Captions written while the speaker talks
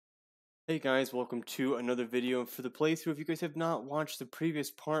Hey guys, welcome to another video for the playthrough. If you guys have not watched the previous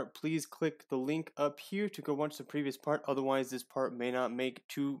part, please click the link up here to go watch the previous part. Otherwise, this part may not make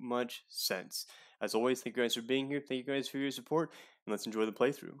too much sense. As always, thank you guys for being here. Thank you guys for your support, and let's enjoy the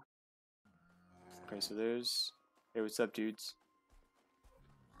playthrough. Okay, so there's... Hey, what's up, dudes?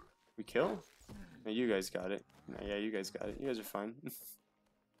 We kill? No, you guys got it. No, yeah, you guys got it. You guys are fine.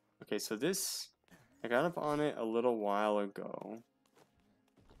 Okay, so this... I got up on it a little while ago.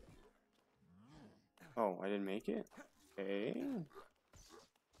 Oh, I didn't make it? Okay.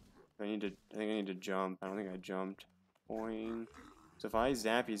 I think I need to jump. I don't think I jumped. Boing. So if I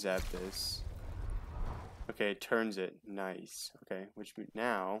zappy zap this. Okay, it turns it. Nice. Okay, which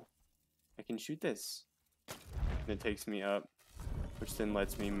now I can shoot this. And it takes me up, which then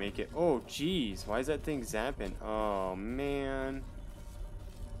lets me make it. Oh, jeez. Why is that thing zapping? Oh, man.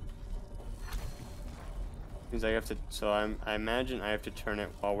 Means I have to. So I imagine I have to turn it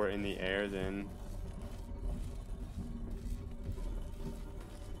while we're in the air then.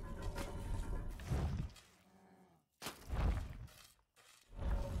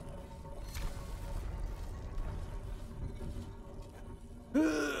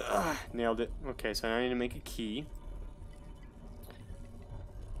 Nailed it. Okay, so now I need to make a key.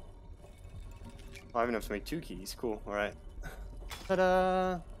 Oh, I have enough to make 2 keys. Cool. Alright.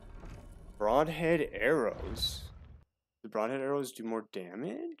 Ta-da! Broadhead arrows. Do broadhead arrows do more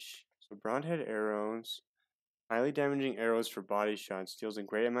damage? So broadhead arrows. Highly damaging arrows for body shots. Deals a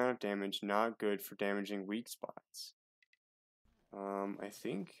great amount of damage. Not good for damaging weak spots. I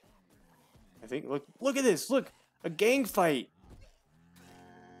think, look at this! Look! A gang fight!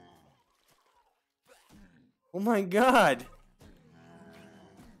 Oh my god!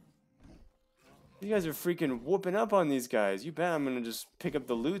 You guys are freaking whooping up on these guys. You bet I'm gonna just pick up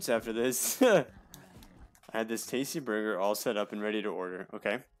the loots after this. I had this tasty burger all set up and ready to order.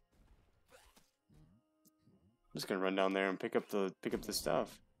 Okay. I'm just gonna run down there and pick up the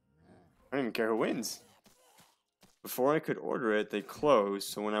stuff. I don't even care who wins. Before I could order it, they closed.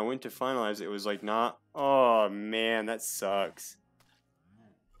 So when I went to finalize it, it was like not. Oh man, that sucks.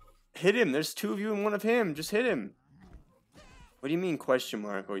 Hit him. There's 2 of you and 1 of him. Just hit him. What do you mean question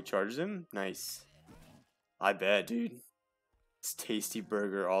mark? Oh, he charges him? Nice. I bet, dude. This tasty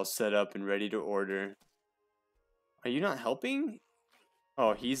burger all set up and ready to order. Are you not helping?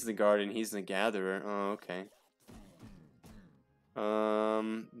 Oh, he's the guard and he's the gatherer. Oh, okay.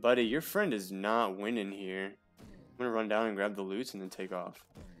 Buddy, your friend is not winning here. I'm gonna run down and grab the loots and then take off.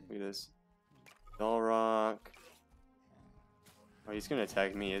 Look at this. Doll rock. Oh, he's gonna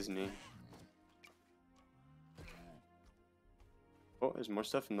attack me, isn't he? Oh, there's more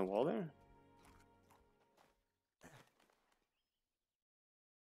stuff in the wall there?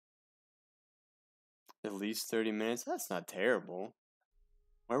 At least 30 minutes? That's not terrible.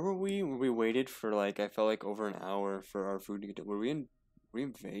 Where were we? We waited for like, I felt like over an hour for our food to get to. Were we in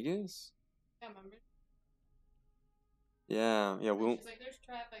Vegas? Yeah, remember? Yeah, She's like, there's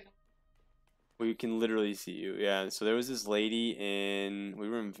traffic. we can literally see you. Yeah, so there was this lady we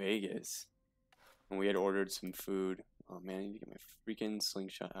were in Vegas. And we had ordered some food. Oh man, I need to get my freaking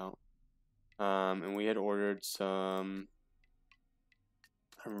slingshot out. And we had ordered some,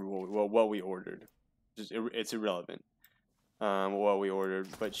 I don't remember what we ordered. It's irrelevant. What we ordered,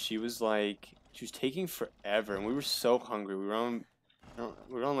 but she was taking forever, and we were so hungry. We were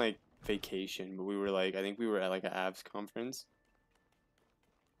on like vacation, but we were like, I think we were at like an abs conference,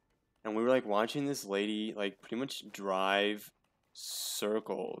 and we were like watching this lady like pretty much drive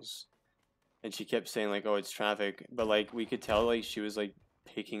circles, and she kept saying like, oh, it's traffic, but like we could tell like she was like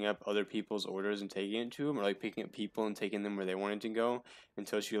picking up other people's orders and taking it to them, or like picking up people and taking them where they wanted to go,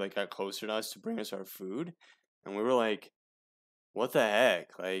 until she like got closer to us to bring us our food, and we were like, what the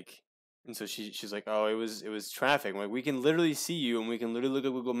heck? Like, and so she's like, oh, it was traffic. I'm like, we can literally see you, and we can literally look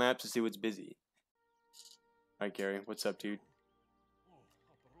at Google Maps to see what's busy. All right, Gary, what's up, dude?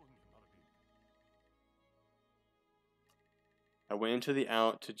 I went into the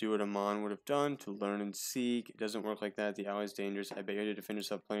out to do what Amon would have done, to learn and seek. It doesn't work like that. The out is dangerous. I bet you to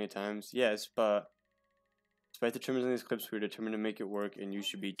finish up plenty of times. Yes, but despite the trimmers in these clips, we were determined to make it work, and you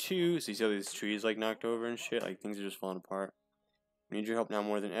should be too. So you see all these trees like knocked over and shit. Like things are just falling apart. We need your help now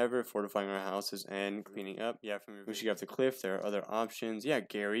more than ever, fortifying our houses and cleaning up. Yeah, we should get off the cliff. There are other options. Yeah,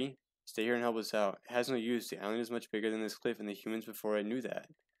 Gary, stay here and help us out. It has no use. The island is much bigger than this cliff, and the humans before it knew that.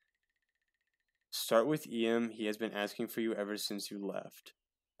 Start with Ian. He has been asking for you ever since you left.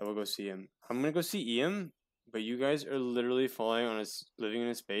 I will go see him. I'm gonna go see Ian, but you guys are literally living in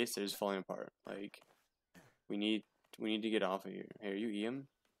a space that is falling apart. Like, we need to get off of here. Hey, are you Ian?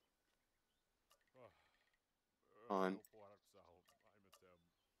 On.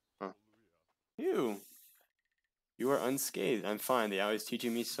 Huh. You are unscathed. I'm fine. The owl is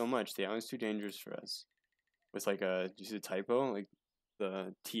teaching me so much. The owl is too dangerous for us. With like a, do you see the typo? Like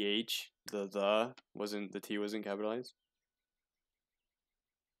the TH, the wasn't, the T wasn't capitalized.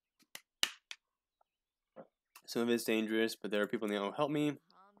 Some of it's dangerous, but there are people in the owl who help me.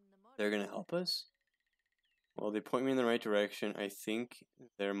 They're gonna help us. Well, they point me in the right direction. I think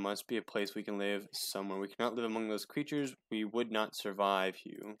there must be a place we can live somewhere. We cannot live among those creatures. We would not survive,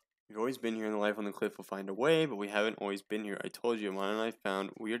 Hugh. We've always been here, and the life on the cliff will find a way, but we haven't always been here. I told you, Amon and I found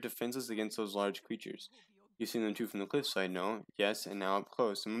we are defenseless against those large creatures. You've seen them too from the cliffside, no? Yes, and now up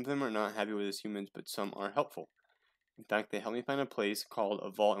close. Some of them are not happy with us humans, but some are helpful. In fact, they helped me find a place called a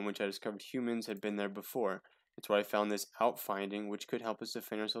vault in which I discovered humans had been there before. It's where I found this outfinding, which could help us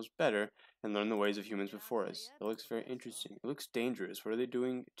defend ourselves better and learn the ways of humans before us. It looks very interesting. It looks dangerous. What are they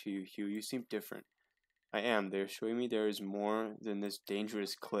doing to you, Hugh? You seem different. I am. They are showing me there is more than this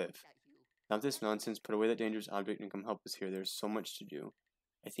dangerous cliff. Not this nonsense. Put away that dangerous object and come help us here. There's so much to do.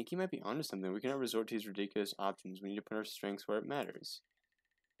 I think he might be onto something. We cannot resort to these ridiculous options. We need to put our strengths where it matters.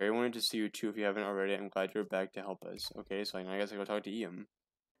 Gary wanted to see you too if you haven't already. I'm glad you're back to help us. Okay, so I guess I go talk to Ian.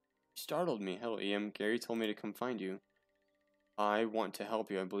 You startled me. Hello, Ian. Gary told me to come find you. I want to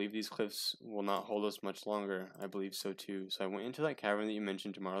help you. I believe these cliffs will not hold us much longer. I believe so too. So I went into that cavern that you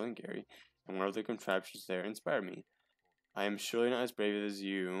mentioned to Marla and Gary, and one of the contraptions there inspired me. I am surely not as brave as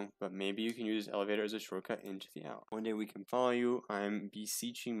you, but maybe you can use this elevator as a shortcut into the owl. One day we can follow you. I'm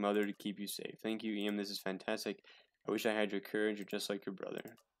beseeching Mother to keep you safe. Thank you, Ian. This is fantastic. I wish I had your courage. You're just like your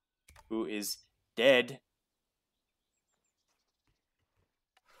brother, who is dead.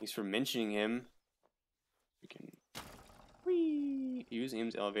 Thanks for mentioning him. We can use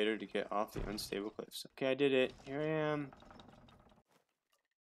Ian's elevator to get off the unstable cliffs. Okay, I did it. Here I am.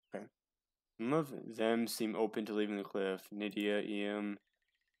 Okay. Some of them seem open to leaving the cliff. Nydia, Ian.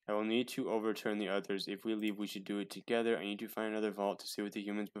 I will need to overturn the others. If we leave, we should do it together. I need to find another vault to see what the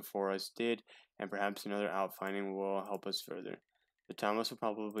humans before us did, and perhaps another outfinding will help us further. The Tombas will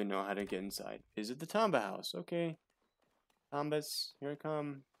probably know how to get inside. Visit the Tomba house. Okay. Tombas, here I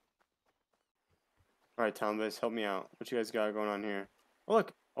come. Alright, Tombas, help me out. What you guys got going on here? Oh,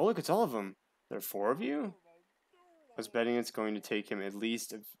 look, it's all of them. There are 4 of you? I was betting it's going to take him at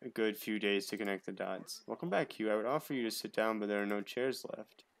least a good few days to connect the dots. Welcome back, Hugh. I would offer you to sit down, but there are no chairs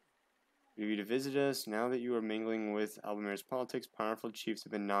left. For you to visit us, now that you are mingling with Albamare's politics, powerful chiefs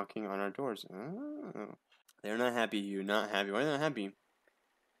have been knocking on our doors. Oh. They're not happy, Hugh. Not happy. Why are they not happy?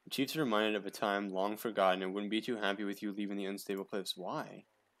 The chiefs are reminded of a time long forgotten and wouldn't be too happy with you leaving the unstable cliffs. Why?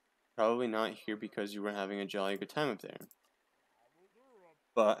 Probably not here because you were having a jolly good time up there.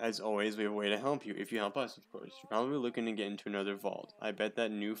 But, as always, we have a way to help you, if you help us, of course. You're probably looking to get into another vault. I bet that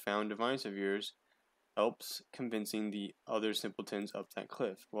newfound device of yours helps convincing the other simpletons up that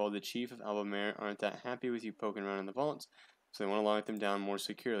cliff. Well, the chief of Albamare aren't that happy with you poking around in the vaults, so they want to lock them down more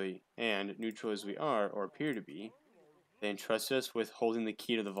securely. And, neutral as we are, or appear to be, they entrusted us with holding the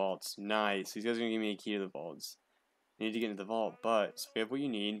key to the vaults. Nice. These guys are going to give me a key to the vaults. I need to get into the vault, but so we have what you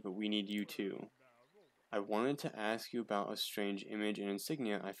need, but we need you too. I wanted to ask you about a strange image and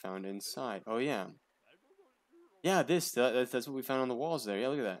insignia I found inside. Oh yeah. Yeah, that's what we found on the walls there. Yeah,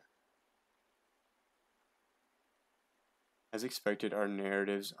 look at that. As expected, our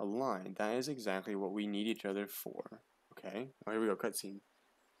narratives align. That is exactly what we need each other for. Okay. Oh, here we go. Cutscene.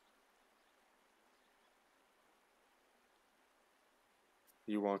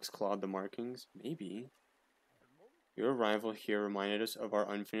 Ewoks clawed the markings? Maybe. Your arrival here reminded us of our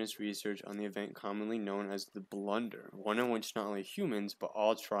unfinished research on the event commonly known as the Blunder, one in which not only humans, but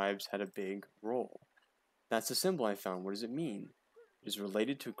all tribes had a big role. That's the symbol I found. What does it mean? It is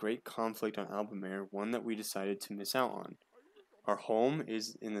related to a great conflict on Albamare, one that we decided to miss out on. Our home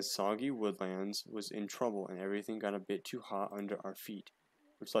is in the soggy woodlands was in trouble, and everything got a bit too hot under our feet,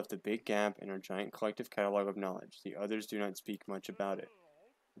 which left a big gap in our giant collective catalog of knowledge. The others do not speak much about it.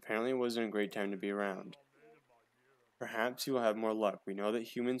 Apparently it wasn't a great time to be around. Perhaps you will have more luck. We know that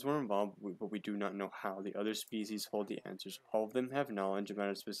humans were involved, but we do not know how. The other species hold the answers. All of them have knowledge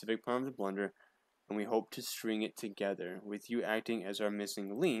about a specific part of the Blunder, and we hope to string it together, with you acting as our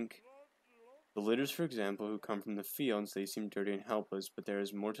missing link. The litters, for example, who come from the fields, they seem dirty and helpless, but there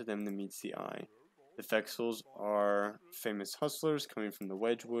is more to them than meets the eye. The Fexels are famous hustlers coming from the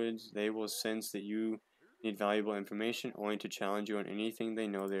Wedgewoods. They will sense that you need valuable information, only to challenge you on anything they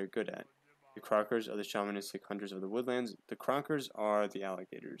know they are good at. The Crockers are the shamanistic hunters of the woodlands. The Crockers are the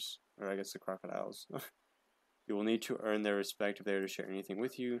alligators, or I guess the crocodiles. You will need to earn their respect if they are to share anything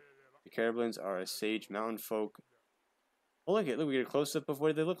with you. The Carablins are a sage mountain folk. Oh, look, we get a close-up of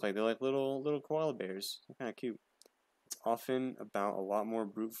what they look like. They're like little koala bears. They're kind of cute. often about a lot more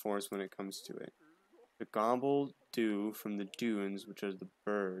brute force when it comes to it. The gobble do from the dunes, which are the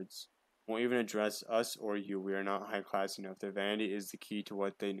birds, won't even address us or you. We are not high class enough. Their vanity is the key to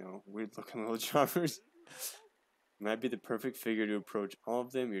what they know. Weird looking little choppers. You might be the perfect figure to approach all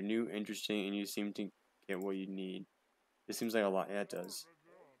of them. You're new, interesting, and you seem to get what you need. This seems like a lot. Yeah, it does.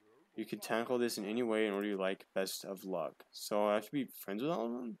 You can tackle this in any way in order you like. Best of luck. So I have to be friends with all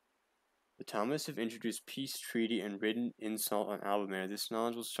of them? The Thomas have introduced peace treaty and written insult on Albamare. This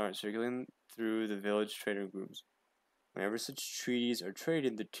knowledge will start circulating through the village trader groups. Whenever such treaties are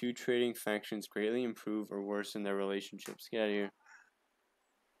traded, the two trading factions greatly improve or worsen their relationships. Get out of here.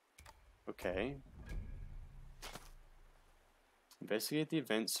 Okay. Investigate the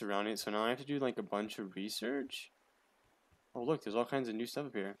events surrounding it. So now I have to do like a bunch of research. Oh look, there's all kinds of new stuff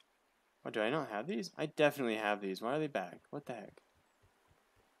up here. Oh, do I not have these? I definitely have these. Why are they back? What the heck?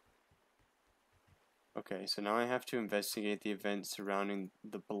 Okay, so now I have to investigate the events surrounding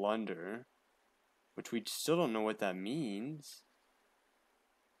the Blunder, which we still don't know what that means.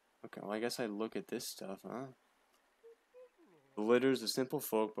 Okay, well I guess I look at this stuff, huh? The Litters, a simple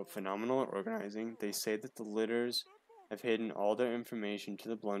folk but phenomenal at organizing. They say that the Litters have hidden all their information to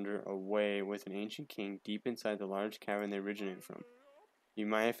the Blunder away with an ancient king deep inside the large cavern they originate from. You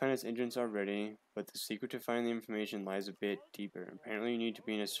might have found its entrance already, but the secret to finding the information lies a bit deeper. Apparently you need to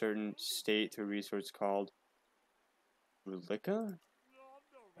be in a certain state through a resource called Relica?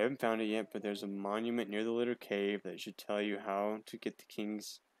 I haven't found it yet, but there's a monument near the Litter Cave that should tell you how to get the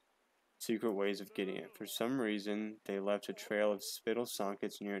king's secret ways of getting it. For some reason, they left a trail of spittle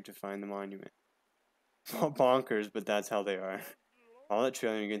sockets near it to find the monument. All bonkers, but that's how they are. Follow that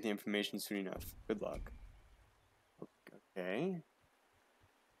trail and you get the information soon enough. Good luck. Okay.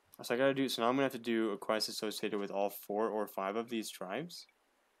 So I gotta do, so now I'm gonna have to do a quest associated with all 4 or 5 of these tribes.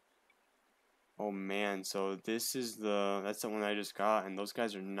 Oh man, so this is that's the one I just got, and those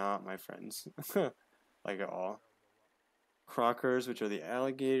guys are not my friends. Like at all. Crockers, which are the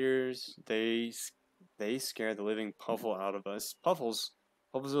alligators, they scare the living puffle out of us. Puffles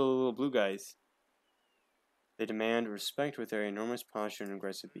are the little blue guys. They demand respect with their enormous posture and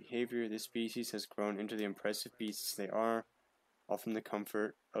aggressive behavior. This species has grown into the impressive beasts they are, all from the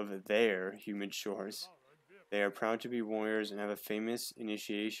comfort of their humid shores. They are proud to be warriors and have a famous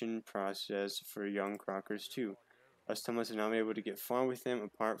initiation process for young crockers too. Us Thomas have not been able to get far with them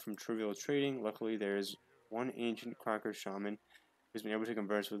apart from trivial trading. Luckily, there is one ancient crocker shaman who's been able to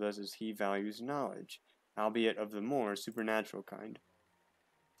converse with us as he values knowledge, albeit of the more supernatural kind.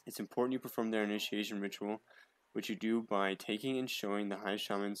 It's important you perform their initiation ritual, which you do by taking and showing the high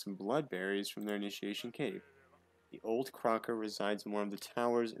shaman some blood berries from their initiation cave. The old crocker resides in one of the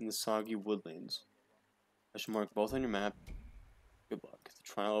towers in the soggy woodlands. I should mark both on your map. Good luck. The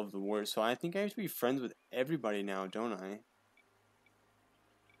trial of the warrior. So I think I have to be friends with everybody now, don't I?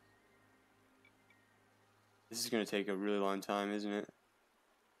 This is going to take a really long time, isn't it?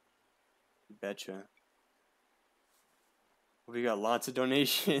 Betcha. We got lots of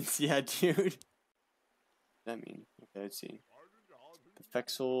donations. Yeah, dude. What does that mean? Okay, let's see. The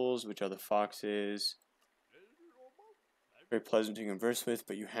Fexels, which are the foxes. Very pleasant to converse with,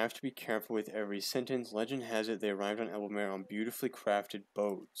 but you have to be careful with every sentence. Legend has it they arrived on Albamare on beautifully crafted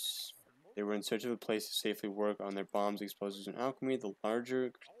boats. They were in search of a place to safely work on their bombs, explosives, and alchemy. The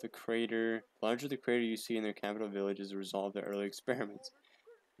larger the crater you see in their capital village is a result of their early experiments.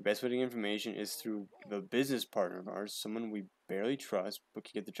 The best way to get information is through the business partner of ours, someone we barely trust, but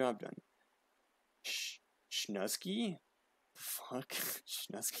can get the job done. Schnusky? Fuck?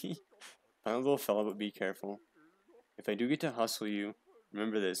 Schnusky? Find a little fellow, but be careful. If I do get to hustle you,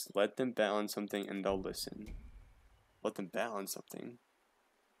 remember this. Let them bet on something and they'll listen. Let them bet on something.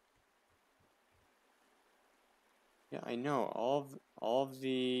 Yeah, I know. All of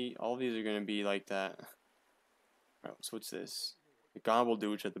these are gonna be like that. Alright, so what's this? The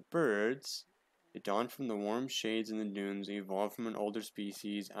gobbledo, which are the birds. They dawn from the warm shades in the dunes and evolved from an older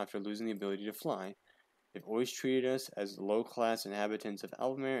species after losing the ability to fly. They've always treated us as low-class inhabitants of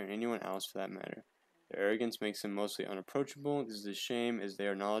Albamare and anyone else for that matter. Their arrogance makes them mostly unapproachable. This is a shame, as they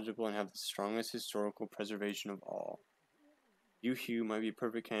are knowledgeable and have the strongest historical preservation of all. You, Hugh, might be a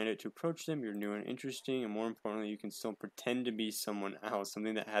perfect candidate to approach them. You're new and interesting, and more importantly, you can still pretend to be someone else,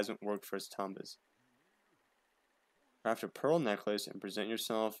 something that hasn't worked for us Tombas. Craft a pearl necklace and present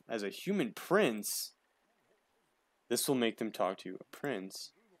yourself as a human prince. This will make them talk to you. A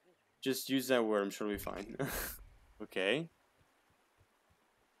prince? Just use that word, I'm sure we'll be fine. Okay.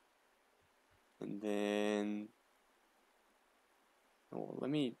 And then, oh,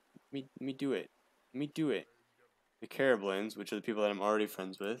 let me do it. Let me do it. The Carablins, which are the people that I'm already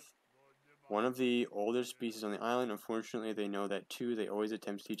friends with. one of the older species on the island. Unfortunately, they know that too. They always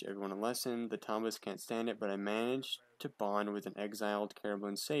attempt to teach everyone a lesson. The Tombas can't stand it, but I managed to bond with an exiled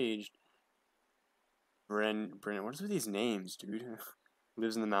Caribbean sage. Bren, what is with these names, dude?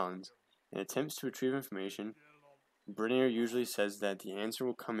 Lives in the mountains and attempts to retrieve information. Brenner usually says that the answer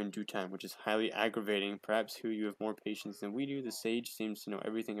will come in due time, which is highly aggravating. Perhaps you have more patience than we do. The sage seems to know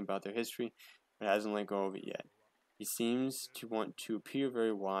everything about their history, but hasn't let go of it yet. He seems to want to appear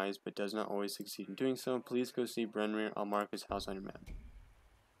very wise, but does not always succeed in doing so. Please go see Brenner. I'll mark his house on your map.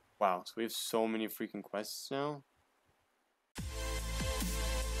 Wow, so we have so many freaking quests now.